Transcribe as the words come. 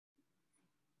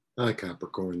Hi,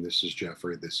 Capricorn. This is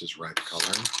Jeffrey. This is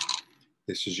Ripecolor.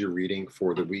 This is your reading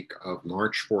for the week of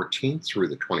March 14th through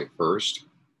the 21st.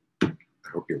 I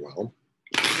hope you're well.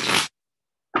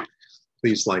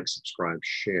 Please like, subscribe,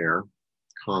 share,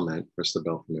 comment, press the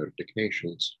bell for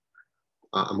notifications.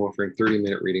 I'm offering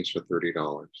 30-minute readings for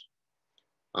 $30.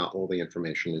 All the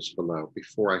information is below.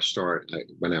 Before I start,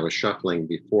 when I was shuffling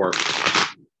before,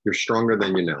 you're stronger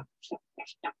than you know.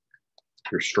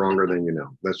 You're stronger than you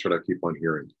know. That's what I keep on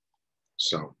hearing.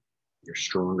 So you're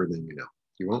stronger than you know.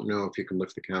 You won't know if you can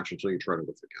lift the couch until you try to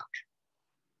lift the couch.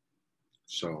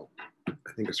 So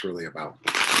I think it's really about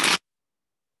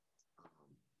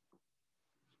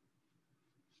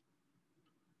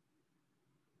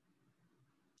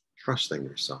trusting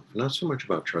yourself. Not so much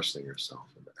about trusting yourself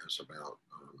as about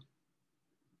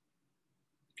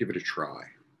give it a try.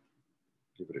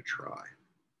 Give it a try.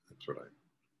 That's what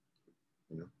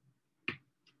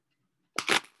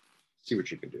see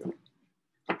what you can do.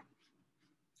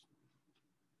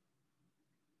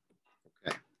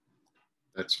 Okay.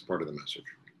 That's part of the message.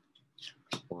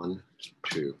 1,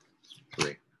 2,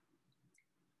 3.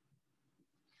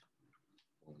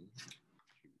 1,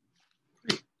 2,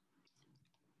 3.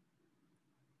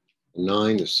 The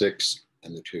 9, the 6,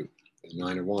 and the 2. The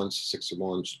 9 of Wands, 6 of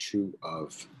Wands, 2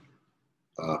 of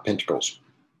Pentacles.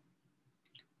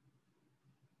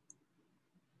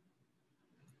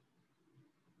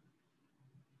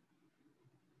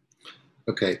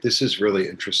 Okay, this is really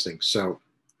interesting. So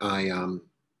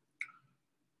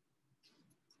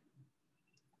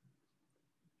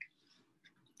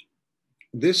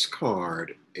this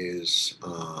card is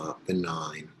the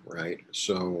 9, right?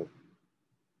 So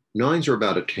 9s are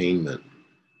about attainment.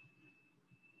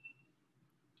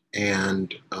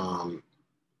 And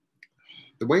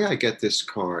the way I get this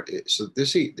card is, so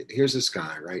here's this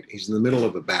guy, right? He's in the middle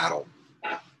of a battle.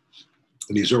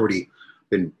 And he's already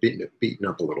been beaten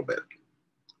up a little bit.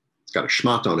 He's got a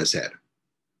schmott on his head.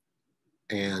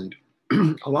 And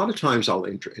a lot of times I'll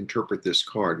interpret this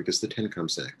card because the 10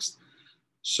 comes next.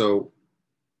 So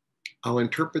I'll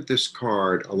interpret this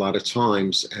card a lot of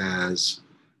times as,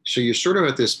 so you're sort of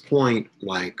at this point,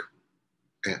 like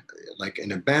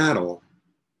in a battle,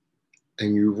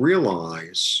 and you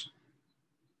realize,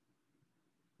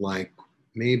 like,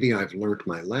 maybe I've learned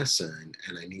my lesson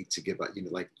and I need to give up, you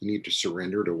need to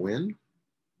surrender to win,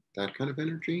 that kind of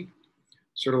energy.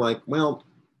 Sort of like, well,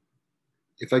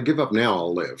 if I give up now,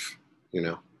 I'll live,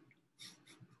 a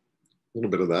little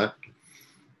bit of that.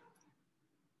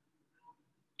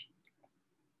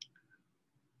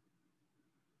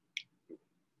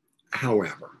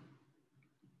 However,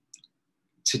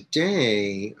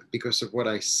 today, because of what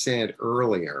I said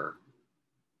earlier,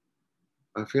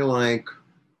 I feel like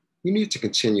you need to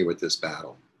continue with this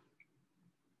battle.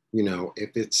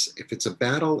 If it's a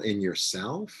battle in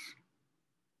yourself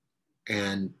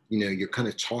and, you're kind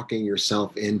of talking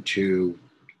yourself into,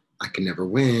 I can never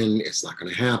win, it's not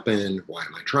going to happen, why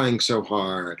am I trying so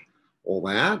hard, all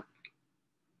that,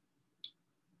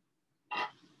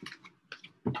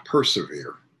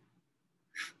 persevere.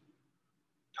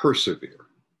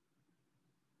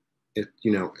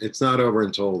 It's not over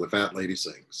until the fat lady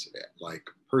sings.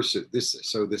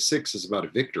 So the 6 is about a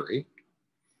victory,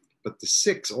 but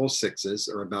all 6s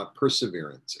are about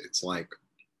perseverance. It's like,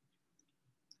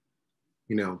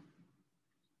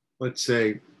 let's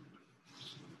say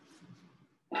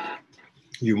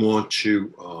you want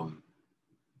to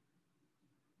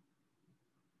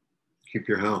keep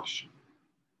your house,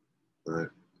 right?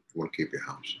 You want to keep your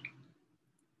house,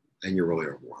 and you're really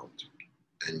overwhelmed,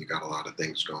 and you got a lot of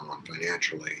things going on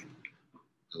financially,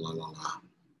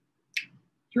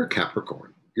 You're a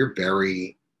Capricorn. You're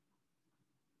very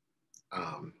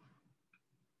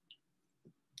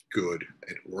good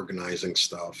at organizing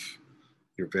stuff.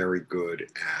 You're very good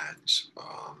at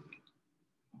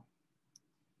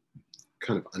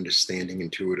kind of understanding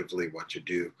intuitively what to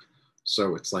do.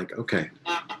 So it's like, okay,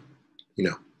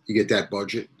 you get that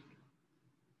budget.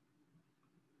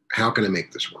 How can I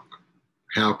make this work?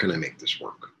 How can I make this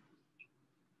work?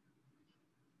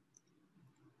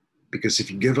 Because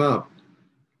if you give up,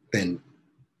 then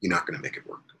you're not going to make it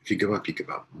work. If you give up, you give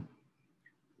up.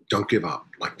 Don't give up.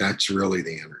 Like, that's really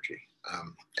the energy.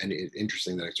 And it's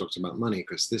interesting that I talked about money,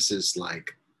 because this is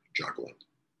like juggling,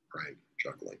 right?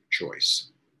 Juggling,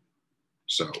 choice.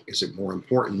 So is it more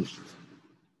important?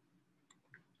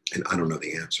 And I don't know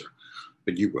the answer,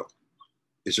 but you will.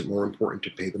 Is it more important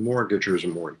to pay the mortgage, or is it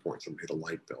more important to pay the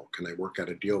light bill? Can I work out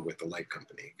a deal with the light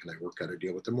company? Can I work out a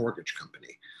deal with the mortgage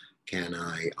company? Can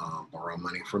I borrow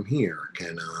money from here?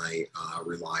 Can I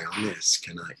rely on this?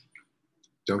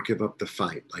 Don't give up the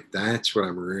fight. Like, that's what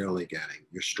I'm really getting.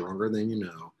 You're stronger than you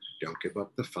know. Don't give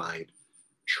up the fight.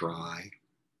 Try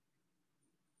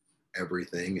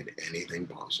everything and anything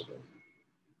possible,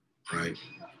 right?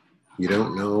 You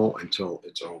don't know until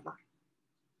it's over.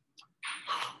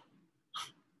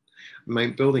 My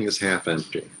building is half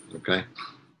empty, okay?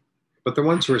 But the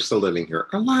ones who are still living here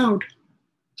are loud.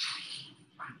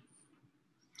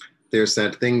 There's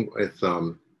that thing with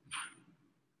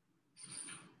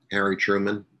Harry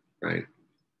Truman, right?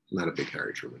 I'm not a big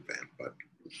Harry Truman fan, but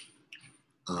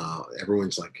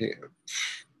everyone's like, hey,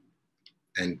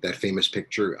 and that famous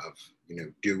picture of,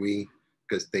 Dewey,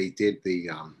 because they did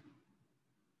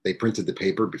they printed the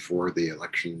paper before the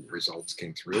election results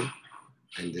came through.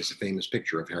 And there's a famous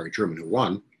picture of Harry Truman who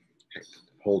won,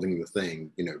 holding the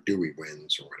thing, Dewey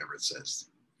wins or whatever it says.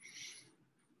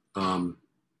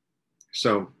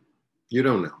 So you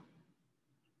don't know.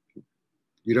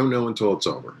 You don't know until it's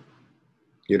over.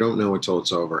 You don't know until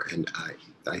it's over. And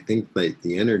I think that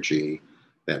the energy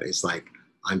that is like,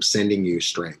 I'm sending you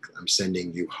strength. I'm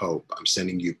sending you hope. I'm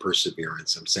sending you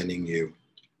perseverance. I'm sending you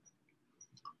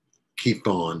keep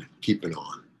on, keeping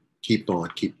on, keep on,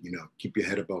 keep your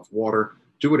head above water.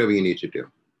 Do whatever you need to do.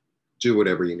 Do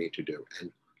whatever you need to do.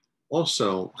 And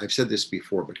also, I've said this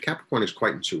before, but Capricorn is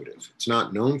quite intuitive. It's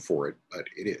not known for it, but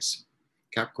it is.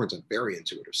 Capricorn's a very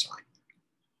intuitive sign,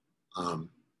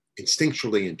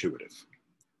 instinctually intuitive.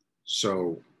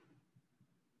 So,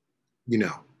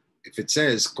 if it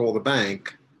says call the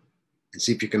bank and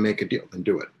see if you can make a deal, then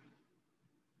do it.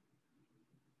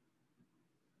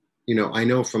 I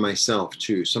know for myself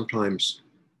too, sometimes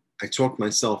I talk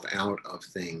myself out of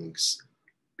things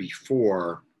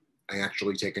before I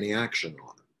actually take any action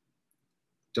on it.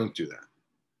 Don't do that.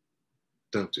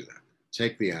 Don't do that.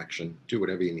 Take the action, do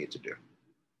whatever you need to do.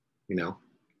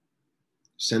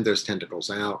 Send those tentacles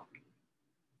out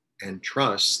and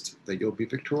trust that you'll be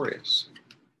victorious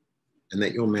and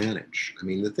that you'll manage. I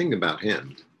mean, the thing about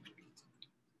him,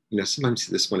 sometimes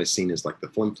this one is seen as like the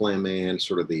flim flam man,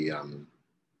 sort of the,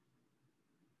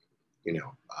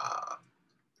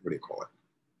 what do you call it?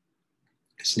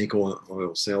 Snake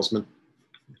oil salesman.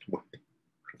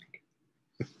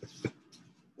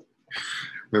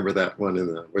 Remember that one in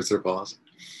the Wizard of Oz?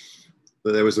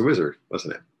 But there was a wizard,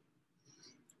 wasn't it?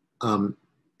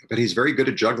 But he's very good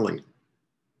at juggling.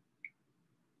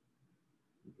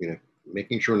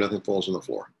 Making sure nothing falls on the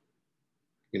floor.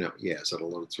 Yeah, is it a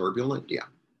little turbulent? Yeah.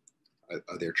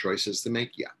 Are there choices to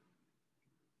make? Yeah.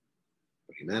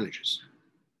 But he manages.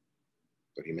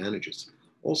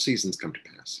 All seasons come to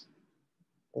pass.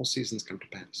 All seasons come to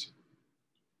pass.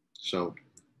 So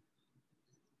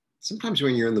sometimes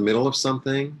when you're in the middle of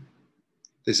something,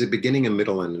 there's a beginning, a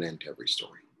middle, and an end to every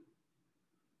story.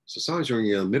 So sometimes when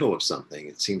you're in the middle of something,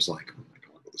 it seems like, oh my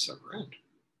God, will this ever end?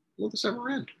 Will this ever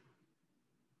end?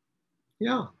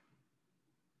 Yeah,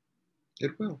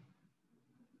 it will.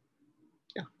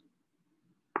 Yeah.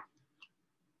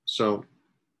 So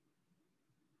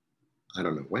I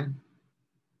don't know when,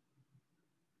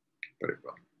 but it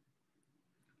will.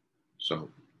 So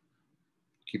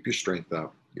keep your strength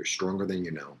up. You're stronger than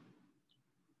you know.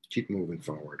 Keep moving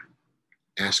forward.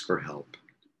 Ask for help.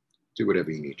 Do whatever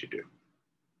you need to do.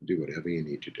 Do whatever you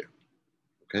need to do.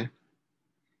 Okay?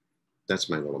 That's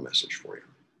my little message for you.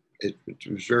 It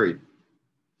was very,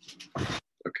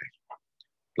 okay.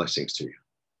 Blessings to you.